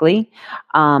drastically,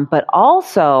 but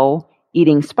also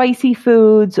eating spicy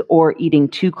foods or eating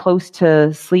too close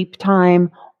to sleep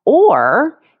time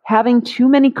or having too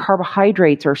many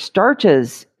carbohydrates or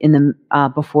starches in the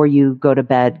before you go to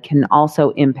bed can also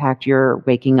impact your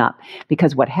waking up.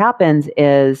 Because what happens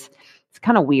is, it's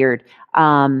kind of weird.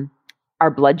 Our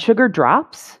blood sugar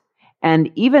drops,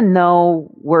 and even though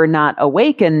we're not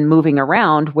awake and moving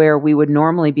around where we would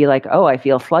normally be like, oh, I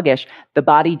feel sluggish, the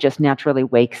body just naturally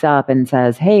wakes up and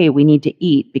says, hey, we need to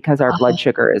eat because our blood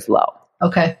sugar is low.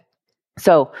 Okay.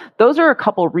 So those are a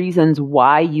couple reasons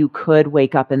why you could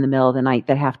wake up in the middle of the night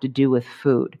that have to do with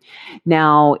food.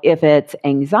 Now, if it's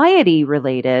anxiety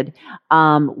related,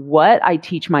 what I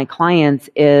teach my clients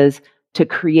is to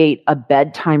create a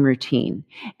bedtime routine.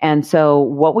 And so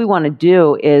what we want to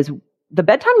do is, the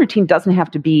bedtime routine doesn't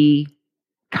have to be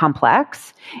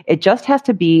complex. It just has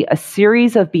to be a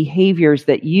series of behaviors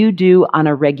that you do on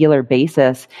a regular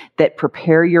basis that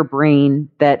prepare your brain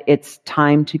that it's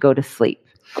time to go to sleep.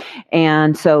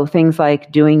 And so things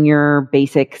like doing your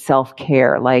basic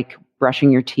self-care, like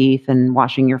brushing your teeth and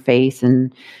washing your face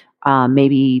and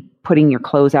maybe putting your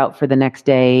clothes out for the next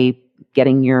day,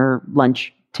 getting your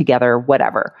lunch together,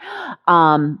 whatever.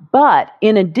 But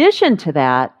in addition to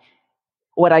that,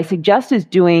 what I suggest is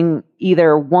doing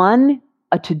either one,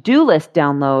 a to-do list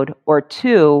download, or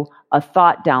two, a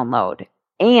thought download,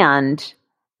 and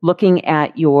looking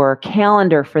at your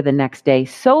calendar for the next day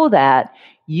so that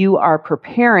you are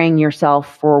preparing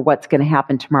yourself for what's going to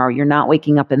happen tomorrow. You're not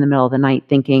waking up in the middle of the night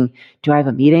thinking, do I have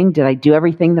a meeting? Did I do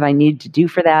everything that I needed to do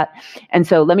for that? And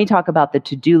so let me talk about the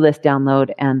to-do list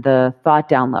download and the thought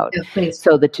download. Yeah, please.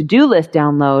 So the to-do list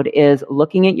download is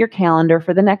looking at your calendar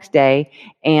for the next day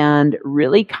and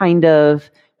really kind of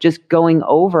just going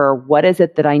over what is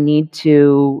it that I need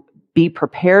to be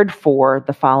prepared for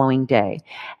the following day.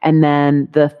 And then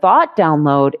the thought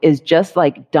download is just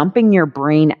like dumping your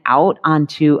brain out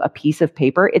onto a piece of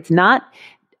paper. It's not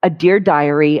a Dear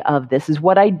Diary of this is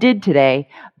what I did today,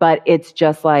 but it's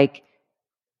just like,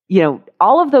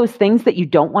 all of those things that you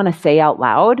don't want to say out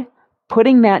loud,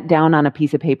 putting that down on a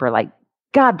piece of paper, like,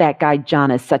 God, that guy John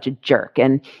is such a jerk.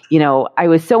 And, I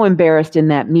was so embarrassed in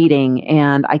that meeting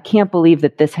and I can't believe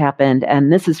that this happened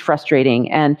and this is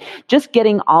frustrating. And just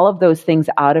getting all of those things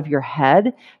out of your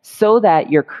head so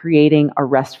that you're creating a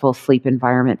restful sleep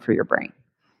environment for your brain.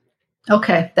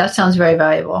 Okay. That sounds very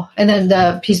valuable. And then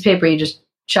the piece of paper, you just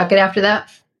chuck it after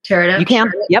that, tear it up. You can.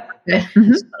 Yep. Okay.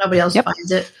 So nobody else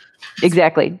finds it.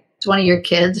 Exactly. It's one of your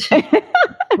kids.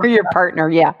 Or your partner,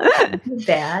 yeah.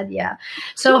 Bad, yeah.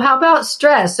 So how about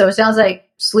stress? So it sounds like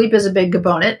sleep is a big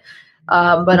component,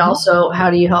 but also how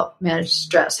do you help manage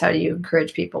stress? How do you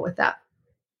encourage people with that?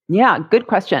 Yeah, good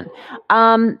question.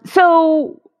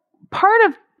 So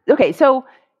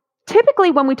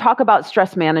typically when we talk about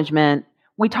stress management,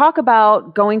 we talk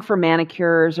about going for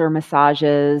manicures or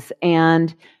massages,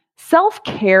 and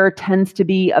self-care tends to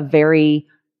be a very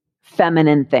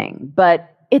feminine thing,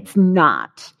 but it's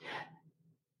not.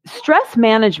 Stress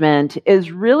management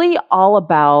is really all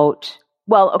about,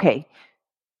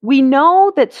 we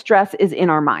know that stress is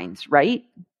in our minds, right?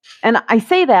 And I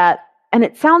say that, and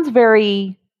it sounds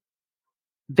very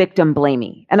victim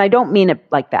blamey, and I don't mean it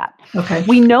like that. Okay.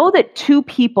 We know that two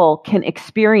people can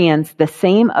experience the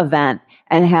same event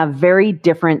and have very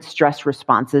different stress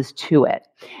responses to it.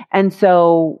 And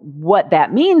so what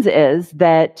that means is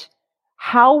that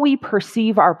how we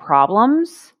perceive our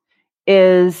problems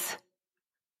is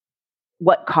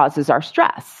what causes our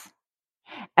stress.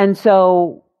 And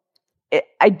so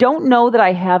I don't know that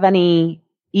I have any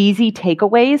easy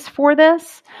takeaways for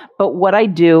this, but what I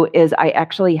do is I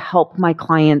actually help my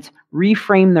clients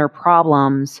reframe their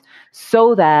problems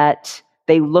so that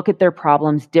they look at their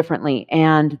problems differently,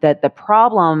 and that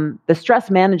the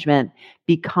stress management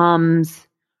becomes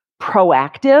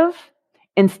proactive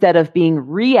instead of being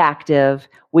reactive,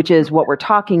 which is what we're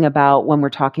talking about when we're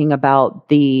talking about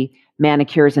the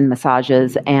manicures and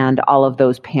massages and all of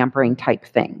those pampering type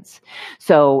things.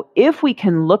 So if we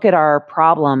can look at our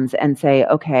problems and say,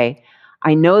 okay,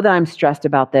 I know that I'm stressed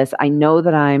about this. I know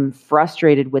that I'm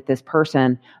frustrated with this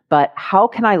person, but how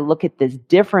can I look at this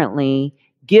differently,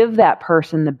 give that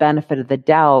person the benefit of the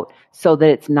doubt so that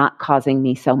it's not causing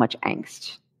me so much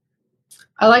angst?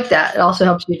 I like that. It also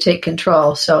helps you take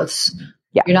control. So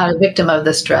you're not a victim of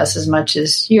the stress as much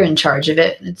as you're in charge of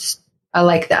it. I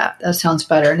like that. That sounds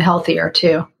better and healthier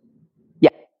too. Yeah.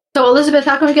 So Elizabeth,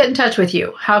 how can we get in touch with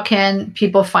you? How can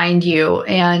people find you?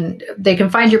 And they can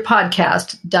find your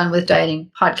podcast, Done with Dieting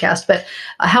podcast, but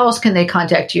how else can they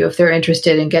contact you if they're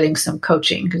interested in getting some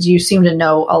coaching? Because you seem to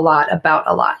know a lot about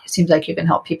a lot. It seems like you can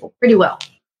help people pretty well.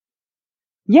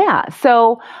 Yeah.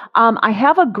 So I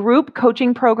have a group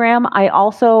coaching program. I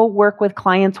also work with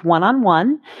clients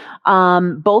one-on-one.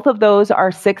 Both of those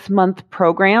are 6-month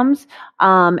programs.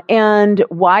 And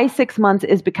why 6 months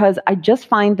is because I just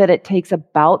find that it takes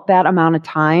about that amount of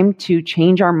time to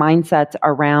change our mindsets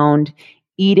around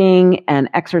eating and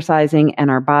exercising and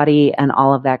our body and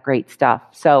all of that great stuff.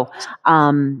 So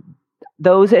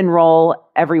those enroll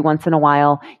every once in a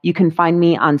while. You can find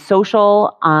me on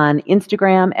social, on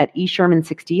Instagram at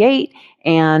eSherman68,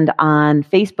 and on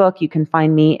Facebook, you can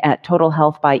find me at Total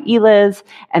Health by Eliz.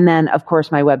 And then, of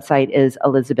course, my website is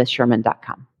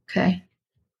elizabethsherman.com. Okay.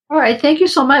 All right. Thank you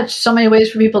so much. So many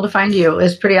ways for people to find you.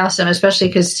 It's pretty awesome, especially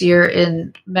because you're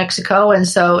in Mexico. And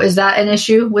so is that an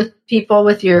issue with people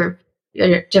with your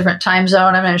different time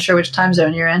zone? I'm not sure which time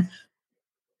zone you're in.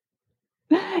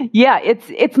 Yeah,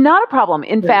 it's not a problem.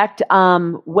 In fact,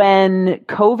 when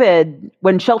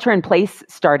shelter in place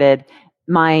started,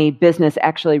 my business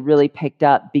actually really picked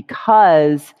up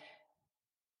because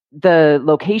the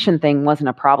location thing wasn't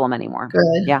a problem anymore.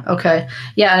 Good. Yeah. Okay.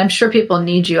 Yeah. And I'm sure people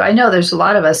need you. I know there's a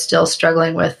lot of us still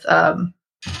struggling with,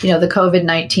 the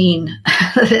COVID-19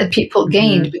 that people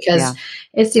gained because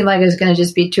it seemed like it was going to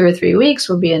just be 2 or 3 weeks.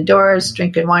 We'll be indoors,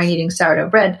 drinking wine, eating sourdough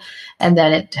bread. And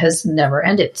then it has never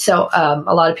ended. So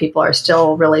a lot of people are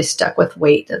still really stuck with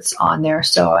weight that's on there.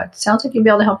 So it sounds like you'll be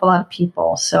able to help a lot of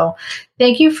people. So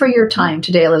thank you for your time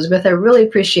today, Elizabeth. I really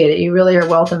appreciate it. You really are a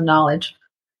wealth of knowledge.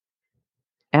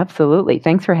 Absolutely.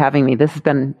 Thanks for having me. This has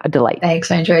been a delight. Thanks.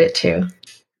 I enjoyed it too.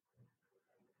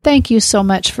 Thank you so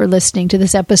much for listening to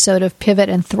this episode of Pivot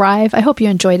and Thrive. I hope you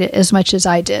enjoyed it as much as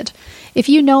I did. If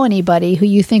you know anybody who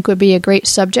you think would be a great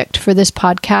subject for this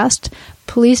podcast,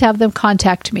 please have them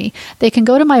contact me. They can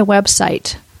go to my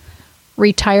website,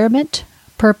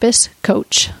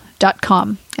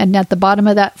 retirementpurposecoach.com. And at the bottom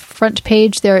of that front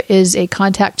page, there is a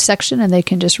contact section, and they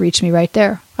can just reach me right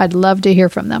there. I'd love to hear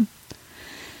from them.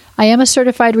 I am a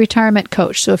certified retirement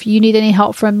coach, so if you need any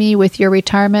help from me with your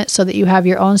retirement so that you have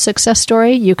your own success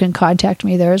story, you can contact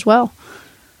me there as well.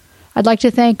 I'd like to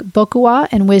thank Bokua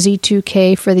and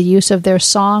Wizzy2K for the use of their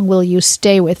song, Will You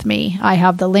Stay With Me? I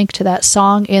have the link to that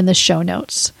song in the show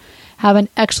notes. Have an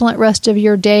excellent rest of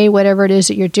your day, whatever it is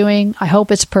that you're doing. I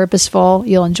hope it's purposeful.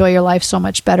 You'll enjoy your life so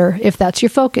much better if that's your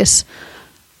focus.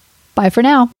 Bye for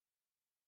now.